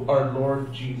through our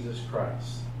Lord Jesus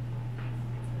Christ."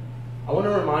 I want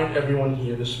to remind everyone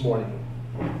here this morning,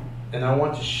 and I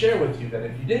want to share with you that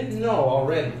if you didn't know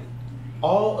already,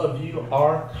 all of you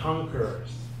are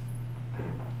conquerors.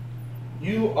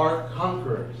 You are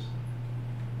conquerors.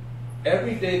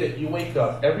 Every day that you wake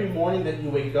up, every morning that you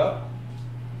wake up,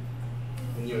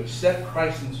 when you accept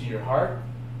Christ into your heart,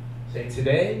 say,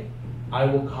 "Today, I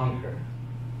will conquer.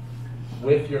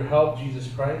 With your help, Jesus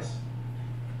Christ,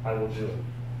 I will do it."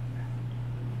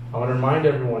 I want to remind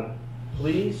everyone,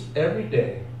 please, every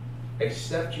day,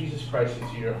 accept Jesus Christ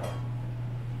into your heart.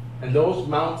 And those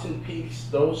mountain peaks,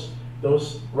 those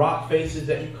rock faces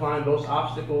that you climb, those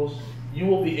obstacles, you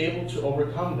will be able to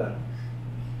overcome them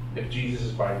if Jesus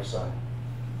is by your side.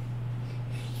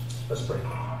 Let's pray.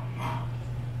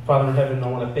 Father in heaven, I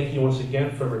want to thank you once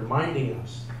again for reminding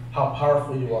us how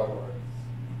powerful you are, Lord.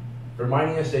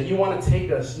 Reminding us that you want to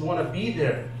take us, you want to be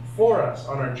there for us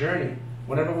on our journey.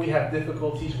 Whenever we have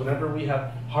difficulties, whenever we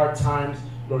have hard times,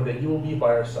 Lord, that you will be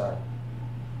by our side.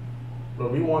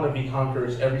 Lord, we want to be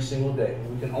conquerors every single day. And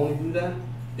we can only do that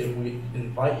if we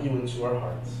invite you into our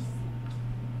hearts.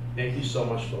 Thank you so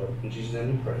much, Lord. In Jesus'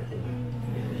 name we pray. Amen.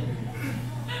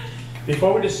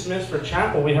 Before we dismiss for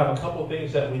chapel, we have a couple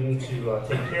things that we need to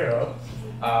take care of.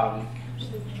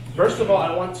 First of all,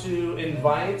 I want to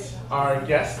invite our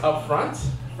guests up front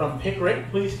from Pickerick.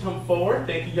 Please come forward.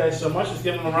 Thank you guys so much. Let's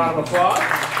give them a round of applause.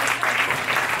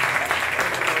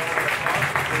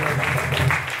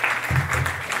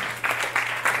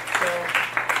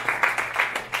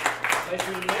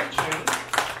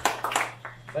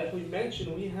 Like we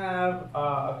mentioned, we have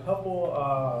a couple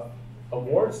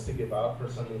awards to give out for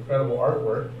some incredible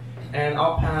artwork, and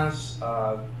I'll pass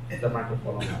the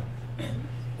microphone on.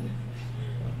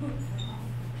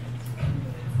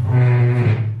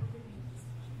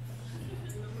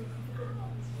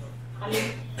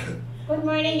 Good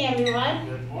morning, everyone.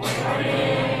 Good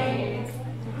morning.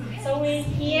 So we're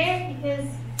here because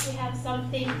we have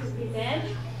something to present.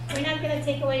 We're not going to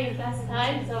take away your class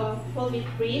time, so we'll be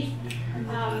brief.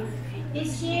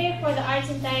 This year, for the Arts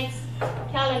and Science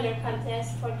Calendar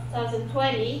Contest for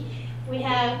 2020, we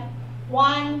have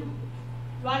one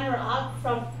runner-up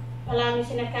from Palau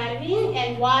Mission Academy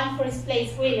and one first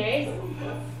place winners.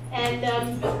 And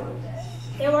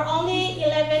there were only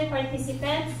 11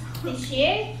 participants this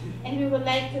year, and we would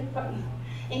like to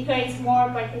encourage more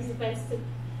participants to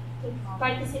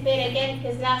participate again,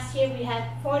 because last year we had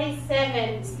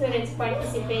 47 students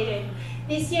participated.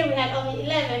 This year we had only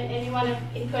 11, and we want to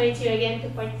encourage you again to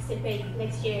participate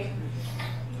next year.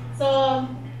 So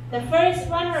the first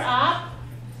runner-up,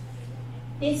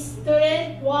 this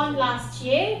student won last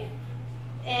year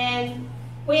and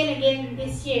win again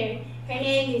this year. Her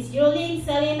name is Yulin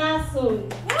Selena Sun.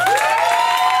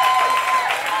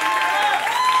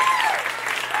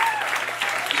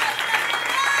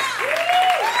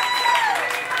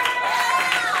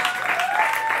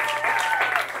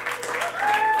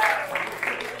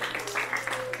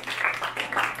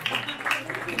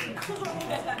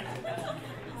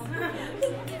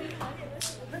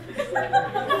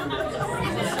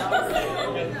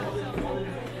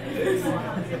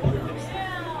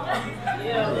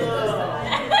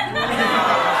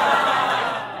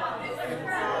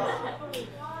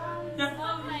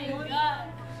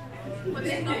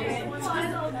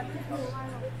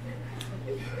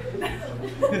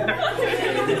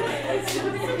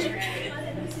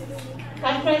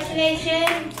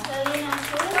 Congratulations, Selena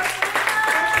Sun.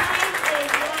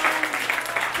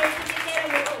 Certificate of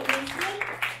recognition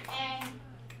and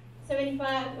 $50.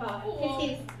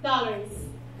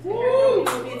 The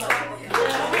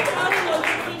recognition will be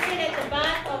featured at the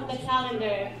back of the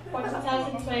calendar for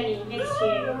 2020 next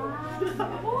year.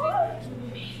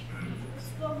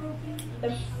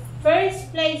 The first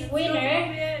place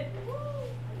winner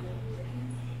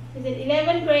is an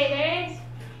 11th grader,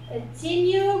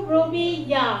 Jinyu Ruby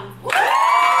Young.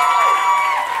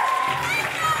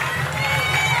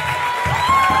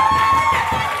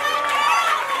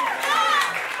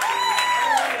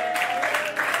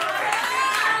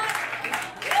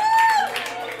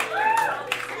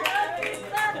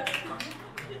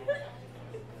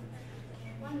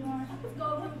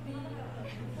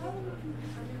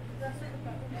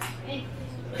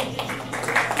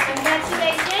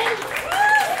 Congratulations.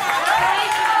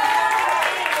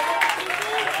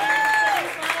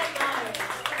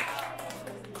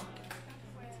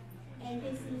 And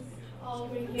this is all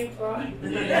we're here for.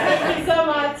 Thank you so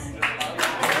much.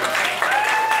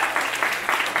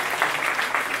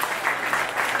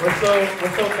 We're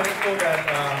so thankful that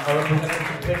our representatives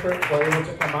from Pickford were able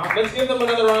to come out. Let's give them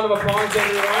another round of applause,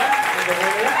 everyone. And the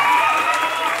winners.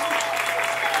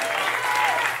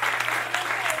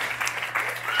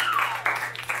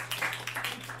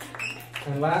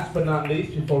 And last but not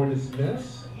least, before we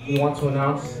dismiss, we want to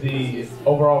announce the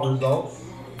overall results.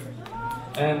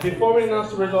 And before we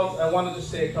announce the results, I wanted to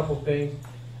say a couple things.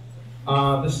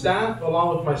 The staff,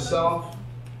 along with myself,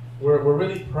 we're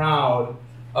really proud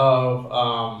of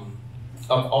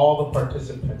all the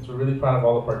participants. We're really proud of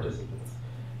all the participants.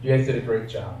 You guys did a great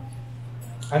job.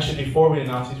 Actually, before we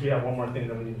announce these, we have one more thing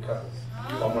that we need to cover.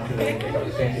 One more thing that we need to cover.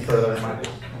 Thank you for the reminder.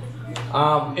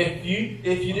 If you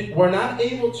were not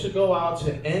able to go out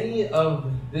to any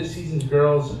of this season's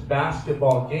girls'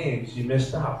 basketball games, you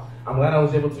missed out. I'm glad I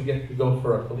was able to get to go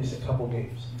for at least a couple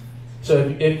games.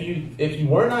 So if you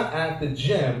were not at the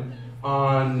gym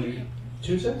on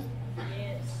Tuesday?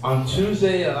 Yes. On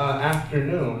Tuesday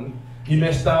afternoon, you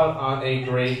missed out on a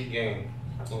great game.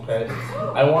 Okay?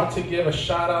 I want to give a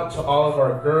shout out to all of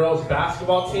our girls'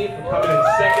 basketball team for coming in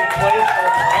second place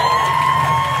overall.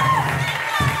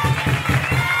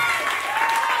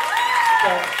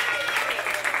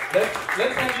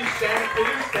 Let's have you stand,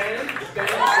 please. Stand, girls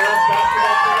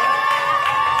basketball team.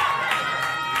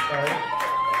 Sorry.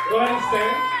 Go ahead and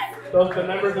stand. Those the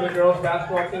members of the girls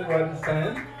basketball team, go ahead and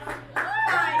stand.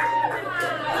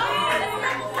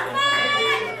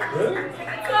 Really?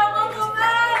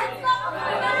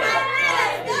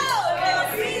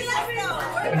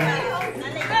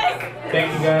 Thank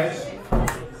you guys.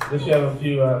 At least you have a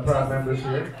few proud members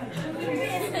here.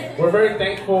 We're very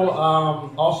thankful.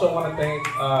 Also want to thank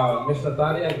Miss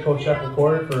Natalia and Coach Chef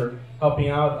Recorder for helping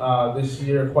out this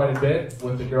year quite a bit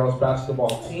with the girls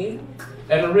basketball team.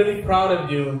 And we're really proud of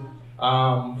you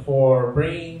for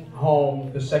bringing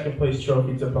home the second place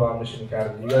trophy to Palau Mission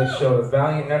Academy. You guys showed a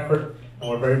valiant effort and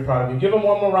we're very proud of you. Give them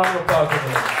one more round of applause.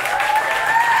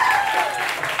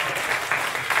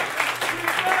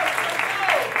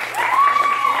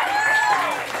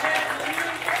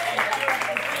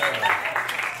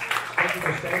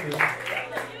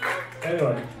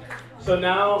 Anyway, so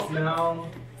now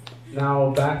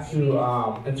back to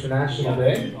International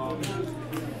Day.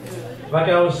 Like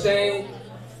I was saying,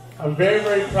 I'm very,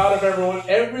 very proud of everyone.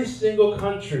 Every single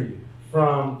country,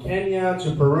 from Kenya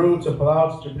to Peru to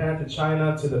Palau to Japan to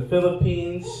China to the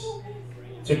Philippines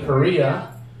to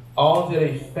Korea, all did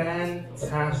a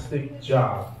fantastic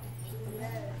job.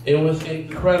 It was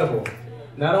incredible.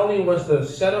 Not only was the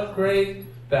setup great,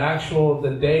 the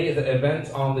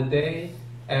event on the day,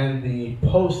 and the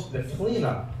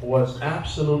cleanup was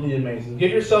absolutely amazing.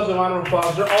 Give yourselves a round of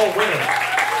applause. You're all winners.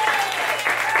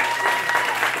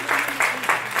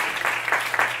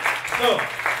 So,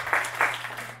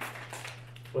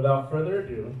 without further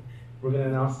ado, we're going to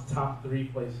announce the top 3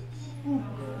 places.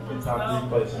 The top 3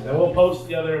 places. And we'll post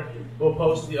the other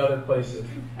places.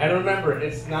 And remember,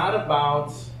 it's not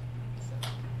about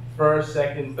 1st,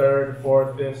 2nd, 3rd,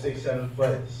 4th, 5th, 6th, 7th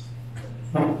place.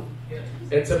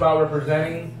 It's about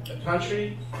representing the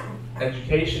country,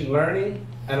 education, learning,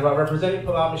 and about representing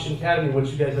Palau Mission Academy,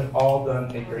 which you guys have all done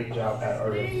a great job at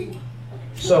already.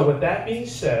 So with that being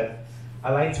said,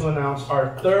 I'd like to announce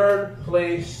our 3rd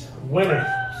place winner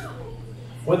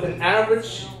with an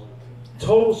average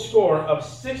total score of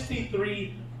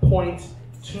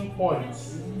 63.2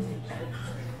 points.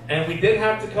 And we did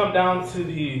have to come down to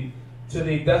the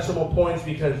decimal points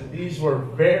because these were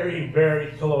very,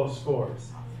 very close scores.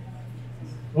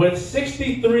 With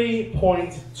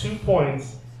 63.2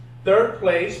 points, 3rd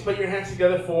place, put your hands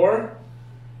together for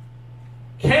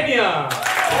Kenya.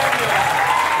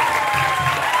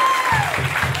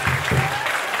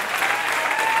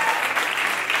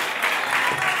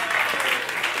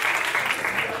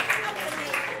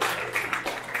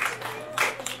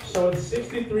 So with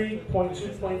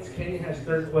 63.2 points, Kenya has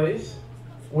 3rd place.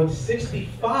 With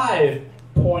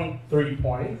 65.3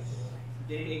 points,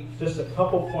 just a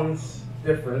couple points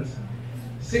difference,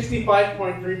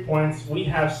 65.3 points, we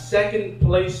have 2nd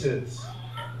places.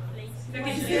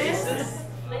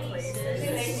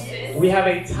 We have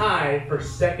a tie for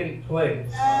 2nd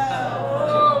place.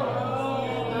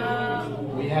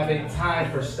 We have a tie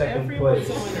for 2nd place.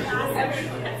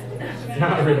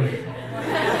 Not really.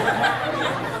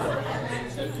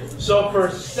 So for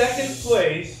 2nd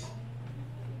place,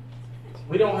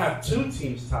 we don't have 2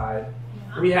 teams tied.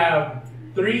 We have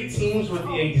 3 teams with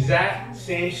the exact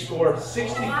same score of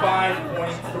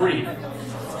 65.3.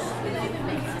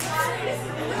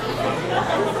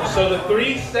 So the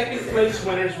 3 2nd place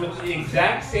winners with the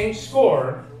exact same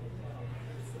score,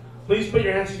 please put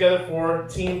your hands together for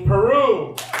Team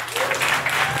Peru.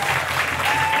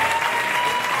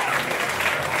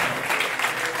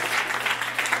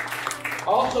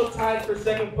 Also tied for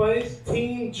 2nd place,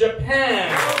 Team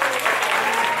Japan.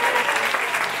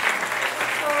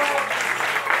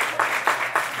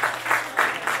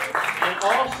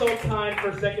 Also tied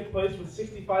for 2nd place with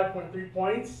 65.3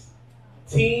 points,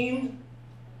 Team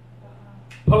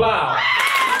Palau.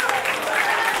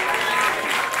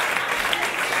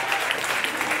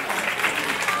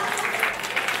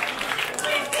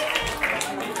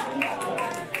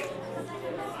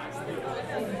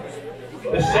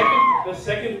 The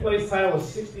second place title was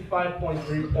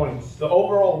 65.3 points. The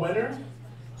overall winner,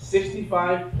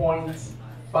 65.5 points.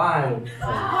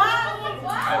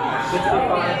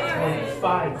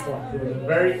 65.5 points. It was a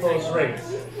very close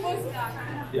race.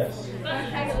 Yes.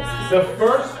 The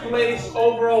 1st place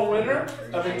overall winner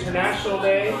of International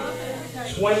Day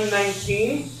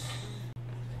 2019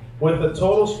 with a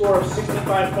total score of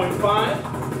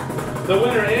 65.5. The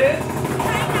winner is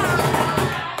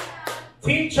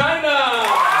Team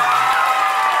China.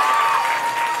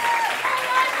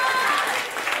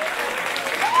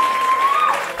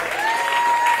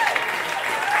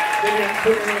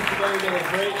 Put your hands together, did a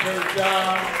great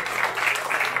job.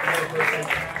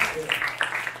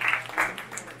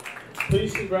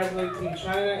 Please congratulate Team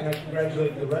China, and I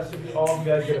congratulate the rest of you. All of you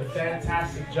guys did a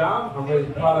fantastic job. I'm really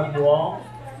proud of you all.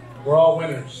 We're all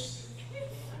winners.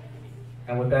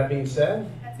 And with that being said,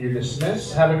 you're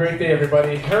dismissed. Have a great day,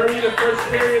 everybody. Hurry the 1st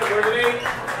period. We're late.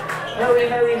 Hurry,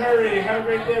 hurry, hurry. Have a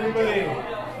great day, everybody.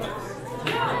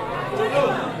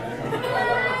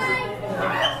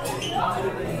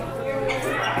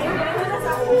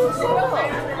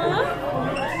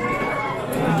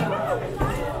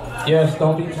 Yes,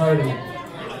 don't be tardy.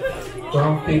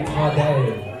 Don't be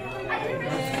tardy.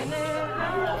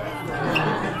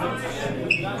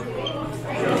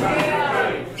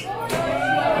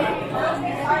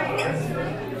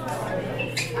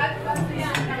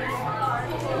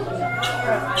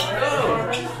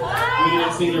 Junior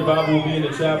and Senior Bible will be in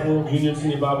the chapel. Junior and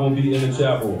Senior Bible will be in the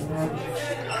chapel.